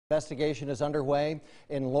Investigation is underway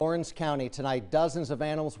in Lawrence County. Tonight, dozens of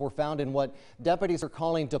animals were found in what deputies are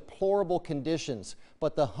calling deplorable conditions.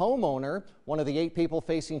 But the homeowner, one of the 8 people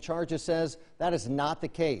facing charges, says that is not the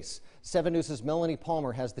case. 7 News' Melanie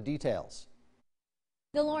Palmer has the details.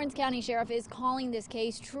 The Lawrence County Sheriff is calling this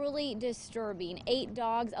case truly disturbing. 8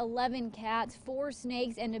 dogs, 11 cats, 4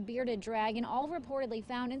 snakes, and a bearded dragon, all reportedly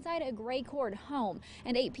found inside a gray cord home,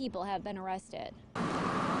 and 8 people have been arrested.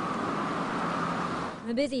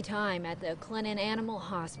 A busy time at the Clinton Animal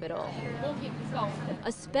Hospital,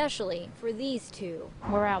 especially for these 2.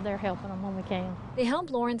 We're out there helping them when we can. They help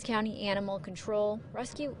Lawrence County Animal Control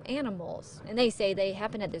rescue animals, and they say they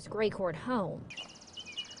happen at this gray cord home.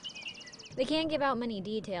 They can't give out many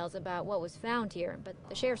details about what was found here, but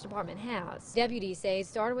the Sheriff's Department has. Deputies say it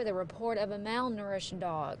started with a report of a malnourished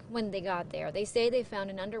dog. When they got there, they say they found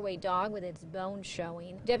an underweight dog with its bones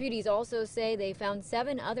showing. Deputies also say they found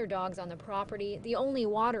 7 other dogs on the property, the only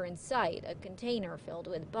water in sight, a container filled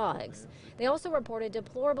with bugs. They also reported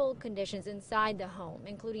deplorable conditions inside the home,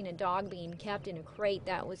 including a dog being kept in a crate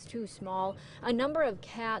that was too small, a number of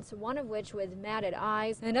cats, one of which with matted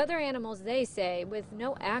eyes, and other animals, they say, with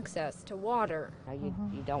no access to water.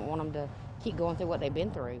 You don't want them to keep going through what they've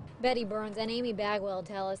been through. Betty Burns and Amy Bagwell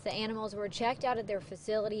tell us the animals were checked out at their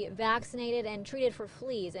facility, vaccinated, and treated for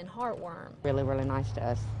fleas and heartworm. Really, really nice to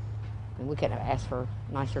us. And we couldn't have asked for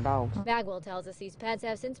nicer dogs. Bagwell tells us these pets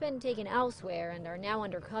have since been taken elsewhere and are now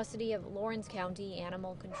under custody of Lawrence County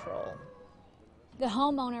Animal Control. The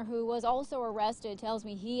homeowner, who was also arrested, tells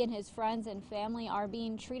me he and his friends and family are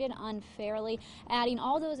being treated unfairly, adding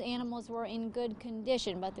all those animals were in good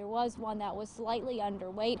condition, but there was one that was slightly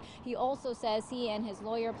underweight. He also says he and his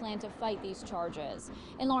lawyer plan to fight these charges.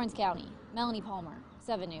 In Lawrence County, Melanie Palmer,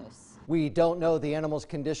 7 News. We don't know the animals'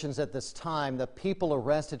 conditions at this time. The people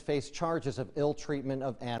arrested face charges of ill treatment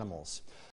of animals.